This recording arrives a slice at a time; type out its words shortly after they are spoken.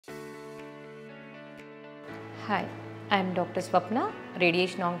Hi, I am Dr.Swapna,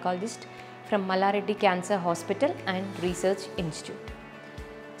 Radiation Oncologist from Mallaredi Cancer Hospital and Research Institute.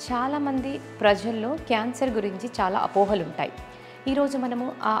 చాలా మంది ప్రజల్లో cancer గురించి చాలా అపోహలు ఉంటాయి. ఈరోజు మనము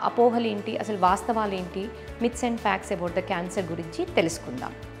ఆ అపోహలు ఏంటి, అసలు వాస్తవాలు ఏంటి, myths and facts about the cancer గురించి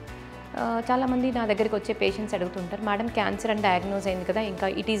తెలుసుకుందాం. చాలామంది నా దగ్గరికి వచ్చే పేషెంట్స్ అడుగుతుంటారు, మేడం క్యాన్సర్ అని డయాగ్నోజ్ అయింది కదా, ఇంకా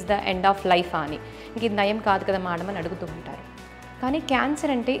it is the end of life అని, ఇంక ఇది నయం కాదు కదా మేడం అని అడుగుతూ ఉంటారు. కానీ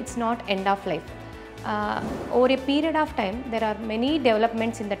క్యాన్సర్ అంటే it's not end of life. Over a period of time, there are many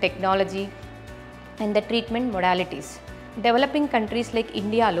developments in the technology and the treatment modalities. Developing countries like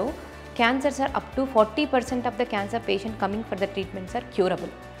India, cancers are up to 40% of the cancer patients coming for the treatments are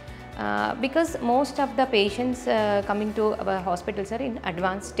curable. Because most of the patients coming to our hospitals are in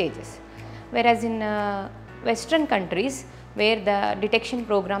advanced stages. Whereas in Western countries, where the detection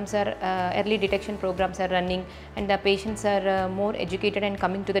programs are, early detection programs are running and the patients are more educated and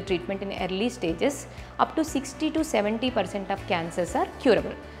coming to the treatment in early stages, up to 60 to 70% of cancers are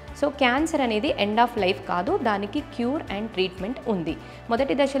curable. So cancer అనేది end of life కాదు, దానికి cure and treatment ఉంది.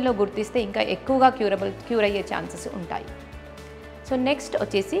 మొదటి దశల్లో గుర్తిస్తే ఇంకా ఎక్కువగా cure అయ్యే ఛాన్సెస్ ఉంటాయి. సో నెక్స్ట్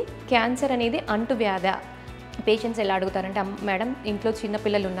వచ్చేసి క్యాన్సర్ అనేది అంటువ్యాధి. పేషెంట్స్ ఎలా అడుగుతారంటే, మేడం ఇంట్లో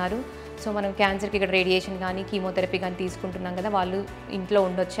చిన్నపిల్లలు ఉన్నారు, సో మనం క్యాన్సర్కి ఇక్కడ రేడియేషన్ కానీ కీమోథెరపీ కానీ తీసుకుంటున్నాం కదా, వాళ్ళు ఇంట్లో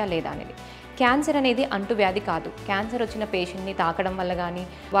ఉండొచ్చా లేదా అనేది. క్యాన్సర్ అనేది అంటువ్యాధి కాదు. క్యాన్సర్ వచ్చిన పేషెంట్ని తాకడం వల్ల కానీ,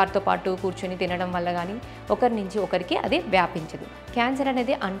 వారితో పాటు కూర్చొని తినడం వల్ల కానీ ఒకరి నుంచి ఒకరికి అది వ్యాపించదు. క్యాన్సర్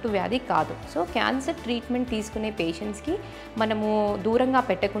అనేది అంటువ్యాధి కాదు. సో క్యాన్సర్ ట్రీట్మెంట్ తీసుకునే పేషెంట్స్కి మనము దూరంగా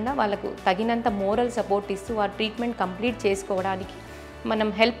పెట్టకుండా వాళ్ళకు తగినంత మోరల్ సపోర్ట్ ఇస్తూ వారి ట్రీట్మెంట్ కంప్లీట్ చేసుకోవడానికి మనం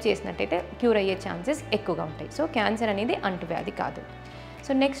హెల్ప్ చేసినట్టయితే క్యూర్ అయ్యే ఛాన్సెస్ ఎక్కువగా ఉంటాయి. సో క్యాన్సర్ అనేది అంటువ్యాధి కాదు.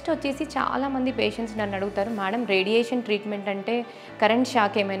 సో నెక్స్ట్ వచ్చేసి చాలామంది పేషెంట్స్ నన్ను అడుగుతారు, మేడం రేడియేషన్ ట్రీట్మెంట్ అంటే కరెంట్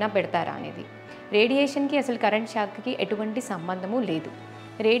షాక్ ఏమైనా పెడతారా అనేది. రేడియేషన్కి అసలు కరెంట్ షాక్కి ఎటువంటి సంబంధము లేదు.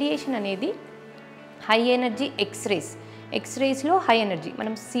 రేడియేషన్ అనేది హై ఎనర్జీ ఎక్స్రేస్లో హై ఎనర్జీ.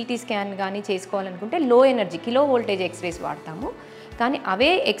 మనం సిటీ స్కాన్ కానీ చేసుకోవాలనుకుంటే లో ఎనర్జీ కిలో వోల్టేజ్ ఎక్స్రేస్ వాడతాము. కానీ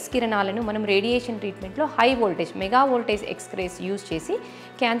అవే ఎక్స్ కిరణాలను మనం radiation ట్రీట్మెంట్లో high voltage mega voltage X-rays use చేసి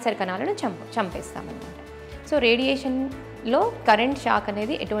క్యాన్సర్ కణాలను చంపేస్తామన్నమాట. సో రేడియేషన్లో కరెంట్ షాక్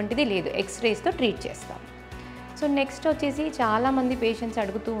అనేది ఎటువంటిది లేదు, ఎక్స్రేస్తో ట్రీట్ చేస్తాం. సో నెక్స్ట్ వచ్చేసి చాలామంది పేషెంట్స్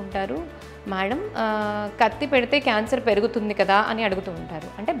అడుగుతూ ఉంటారు, మేడం కత్తి పెడితే క్యాన్సర్ పెరుగుతుంది కదా అని అడుగుతూ ఉంటారు.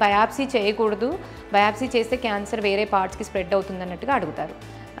 అంటే బయాప్సీ చేయకూడదు, బయాప్సీ చేస్తే క్యాన్సర్ వేరే పార్ట్స్కి స్ప్రెడ్ అవుతుంది అన్నట్టుగా అడుగుతారు.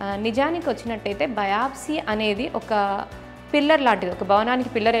 నిజానికి వచ్చినట్టయితే బయాప్సీ అనేది ఒక పిల్లర్ లాంటిది. ఒక భవనానికి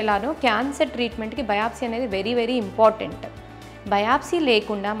పిల్లర్ ఎలానో క్యాన్సర్ ట్రీట్మెంట్కి బయాప్సీ అనేది వెరీ వెరీ ఇంపార్టెంట్. బయాప్సీ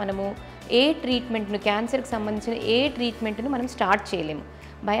లేకుండా మనము ఏ ట్రీట్మెంట్ను, క్యాన్సర్కి సంబంధించిన ఏ ట్రీట్మెంట్ను మనం స్టార్ట్ చేయలేము.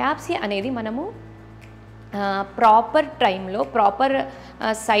 బయాప్సీ అనేది మనము ప్రాపర్ టైంలో ప్రాపర్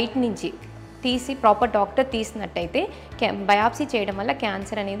సైట్ నుంచి తీసి ప్రాపర్ డాక్టర్ తీసినట్టయితే బయాప్సీ చేయడం వల్ల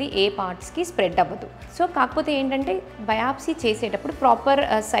క్యాన్సర్ అనేది ఏ పార్ట్స్కి స్ప్రెడ్ అవ్వదు. సో కాకపోతే ఏంటంటే బయాప్సీ చేసేటప్పుడు ప్రాపర్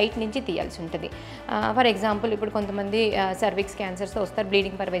సైట్ నుంచి తీయాల్సి ఉంటుంది. ఫర్ ఎగ్జాంపుల్ ఇప్పుడు కొంతమంది సర్విక్స్ క్యాన్సర్స్తో వస్తారు,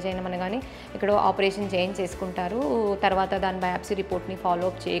 బ్లీడింగ్ పర్ వెజైనా అనగానే ఇక్కడ ఆపరేషన్ చేసుకుంటారు, తర్వాత దాని బయాప్సీ రిపోర్ట్ని ఫాలో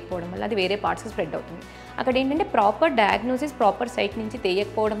అప్ చేయకపోవడం వల్ల అది వేరే పార్ట్స్కి స్ప్రెడ్ అవుతుంది. అక్కడ ఏంటంటే ప్రాపర్ డయాగ్నోసిస్ ప్రాపర్ సైట్ నుంచి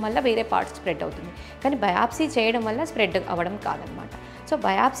తీయకపోవడం వల్ల వేరే పార్ట్స్ స్ప్రెడ్ అవుతుంది. కానీ బయాప్సీ చేయడం వల్ల స్ప్రెడ్ అవ్వడం కాదనమాట. సో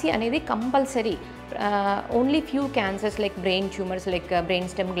బయాప్సీ అనేది compulsory. Only few cancers like brain tumours, like brain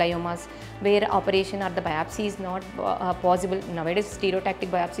stem gliomas, wear operation are the biopsy is not possible. Nowadays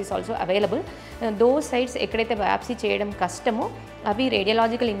stereotactic biopsies also available. Those sites ఎక్కడైతే biopsy చేయడం కష్టమో అవి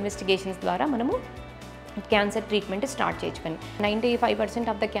radiological investigations ద్వారా మనము cancer treatment start చేయొచ్చు. 95%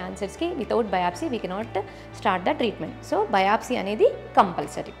 of the క్యాన్సర్స్కి without biopsy we cannot start the treatment. So biopsy అనేది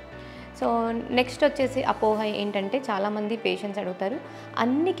compulsory. So next వచ్చేసి అపోహ ఏంటంటే, చాలామంది పేషెంట్స్ అడుగుతారు,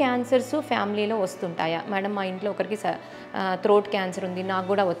 అన్ని క్యాన్సర్స్ ఫ్యామిలీలో వస్తుంటాయా మేడం, మా ఇంట్లో ఒకరికి థ్రోట్ క్యాన్సర్ ఉంది, నాకు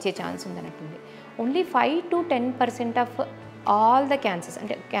కూడా వచ్చే ఛాన్స్ ఉంది అన్నట్టుంది. Only 5 to 10% of all the cancers,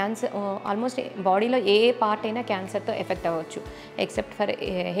 అంటే క్యాన్సర్ ఆల్మోస్ట్ బాడీలో ఏ పార్ట్ అయినా క్యాన్సర్తో ఎఫెక్ట్ అవ్వచ్చు except for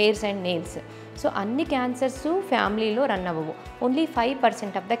hairs and nails. So అన్ని క్యాన్సర్స్ ఫ్యామిలీలో రన్ అవ్వవు. Only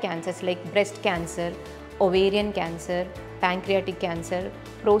 5% of the cancers like breast cancer, ovarian cancer, pancreatic cancer,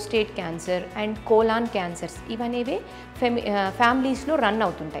 prostate cancer and colon cancers ఇవనేవే ఫ్యామిలీస్లో run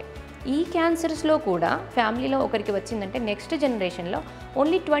అవుతుంటాయి. ఈ క్యాన్సర్స్లో కూడా ఫ్యామిలీలో ఒకరికి వచ్చిందంటే నెక్స్ట్ జనరేషన్లో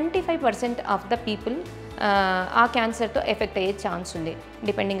ఓన్లీ 25% ఆఫ్ ద పీపుల్ ఆ క్యాన్సర్తో ఎఫెక్ట్ అయ్యే ఛాన్స్ ఉంది.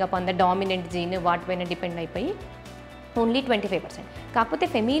 Depending upon the dominant gene వాటిపైన డిపెండ్ అయిపోయి ఓన్లీ 25%. కాకపోతే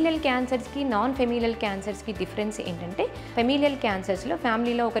ఫెమిలియల్ క్యాన్సర్స్కి నాన్ ఫెమిలియల్ క్యాన్సర్స్కి డిఫరెన్స్ ఏంటంటే, ఫెమిలియల్ క్యాన్సర్స్లో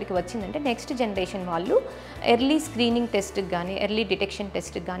ఫ్యామిలీలో ఒకరికి వచ్చిందంటే నెక్స్ట్ జనరేషన్ వాళ్ళు ఎర్లీ స్క్రీనింగ్ టెస్ట్కి కానీ ఎర్లీ డిటెక్షన్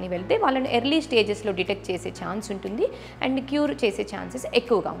టెస్ట్కి కానీ వెళ్తే వాళ్ళని ఎర్లీ స్టేజెస్లో డిటెక్ట్ చేసే ఛాన్స్ ఉంటుంది అండ్ క్యూర్ చేసే ఛాన్సెస్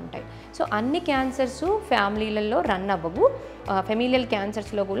ఎక్కువగా ఉంటాయి. సో అన్ని క్యాన్సర్స్ ఫ్యామిలీలలో రన్ అవ్వవు. ఫెమిలియల్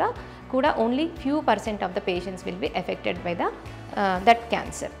క్యాన్సర్స్లో కూడా కూడా only few % of the patients will be affected by that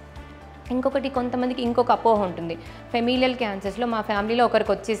cancer. ఇంకొకటి కొంతమందికి ఇంకొక అపోహ ఉంటుంది, ఫెమిలియల్ క్యాన్సర్స్లో మా ఫ్యామిలీలో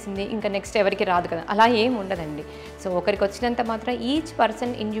ఒకరికి వచ్చేసింది ఇంకా నెక్స్ట్ ఎవరికి రాదు కదా, అలా ఏం ఉండదండి. సో ఒకరికి వచ్చినంత మాత్రం each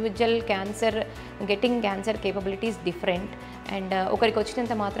person individual cancer getting cancer capabilities different, and ఒకరికి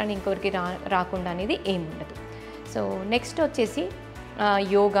వచ్చినంత మాత్రాన్ని ఇంకొకరికి రాకుండా అనేది ఏం ఉండదు. సో నెక్స్ట్ వచ్చేసి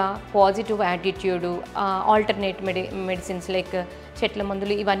yoga, positive attitude, alternate medicines like చెట్ల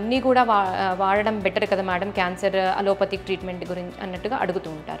మందులు ఇవన్నీ కూడా వాడడం బెటర్ కదా మేడం క్యాన్సర్ అలోపతిక్ ట్రీట్మెంట్ గురించి అన్నట్టుగా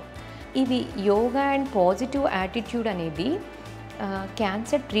అడుగుతూ ఉంటారు. ఇవి యోగా అండ్ పాజిటివ్ యాటిట్యూడ్ అనేది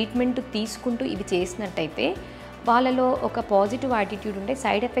క్యాన్సర్ ట్రీట్మెంట్ తీసుకుంటూ ఇవి చేసినట్టయితే వాళ్ళలో ఒక పాజిటివ్ యాటిట్యూడ్ ఉంటే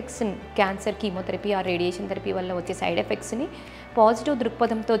సైడ్ ఎఫెక్ట్స్ క్యాన్సర్ కీమోథెరపీ ఆ రేడియేషన్ థెరపీ వల్ల వచ్చే సైడ్ ఎఫెక్ట్స్ని పాజిటివ్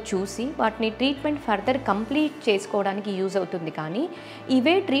దృక్పథంతో చూసి వాటిని ట్రీట్మెంట్ ఫర్దర్ కంప్లీట్ చేసుకోవడానికి యూజ్ అవుతుంది. కానీ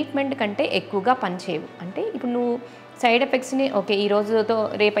ఇవే ట్రీట్మెంట్ కంటే ఎక్కువగా పనిచేయవు. అంటే ఇప్పుడు నువ్వు సైడ్ ఎఫెక్ట్స్ని ఓకే ఈ రోజుతో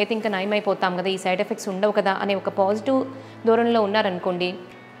రేపైతే ఇంకా నయమైపోతాం కదా, ఈ సైడ్ ఎఫెక్ట్స్ ఉండవు కదా అనే ఒక పాజిటివ్ ధోరణిలో ఉన్నారనుకోండి,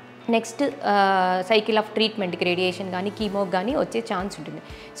 నెక్స్ట్ సైకిల్ ఆఫ్ ట్రీట్మెంట్కి రేడియేషన్ కానీ కీమోకి కానీ వచ్చే ఛాన్స్ ఉంటుంది.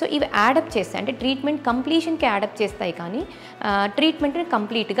 సో ఇవి యాడప్ చేస్తాయి, అంటే ట్రీట్మెంట్ కంప్లీషన్కి యాడప్ చేస్తాయి కానీ ట్రీట్మెంట్ని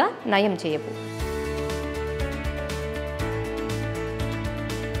కంప్లీట్గా నయం చేయవు.